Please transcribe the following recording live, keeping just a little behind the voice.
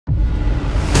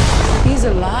He's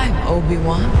alive,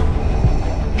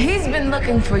 Obi-Wan. He's been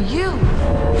looking for you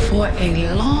for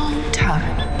a long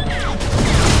time.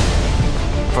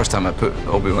 First time I put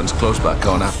Obi-Wan's clothes back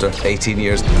on after 18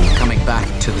 years, coming back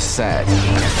to the set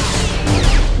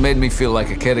made me feel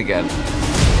like a kid again.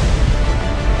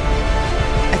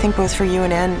 I think both for you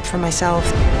and for myself,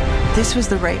 this was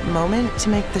the right moment to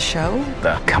make the show.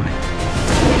 They're coming.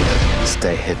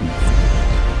 Stay hidden.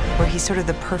 Where he's sort of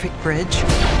the perfect bridge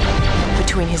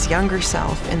between his younger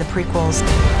self in the prequels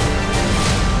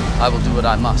I will do what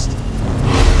I must.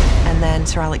 and then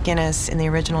Sir Alec Guinness in the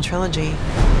original trilogy.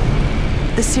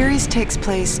 The series takes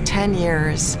place 10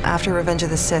 years after Revenge of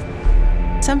the Sith.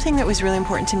 Something that was really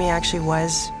important to me actually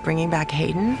was bringing back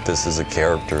Hayden. This is a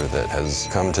character that has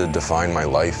come to define my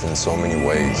life in so many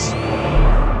ways.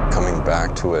 Coming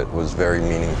back to it was very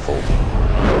meaningful.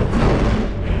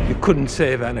 You couldn't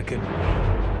save Anakin,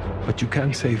 but you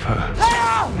can save her.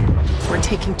 We're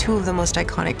taking two of the most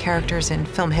iconic characters in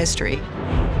film history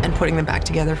and putting them back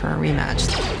together for a rematch.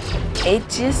 It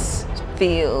just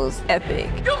feels epic.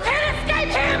 You can't escape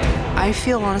him! I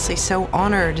feel honestly so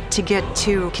honored to get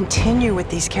to continue with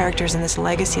these characters and this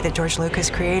legacy that George Lucas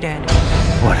created.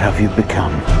 What have you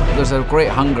become? There's a great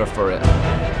hunger for it.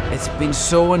 It's been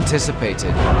so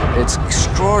anticipated. It's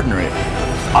extraordinary.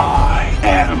 I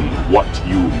am what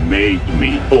you made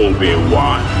me,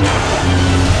 Obi-Wan.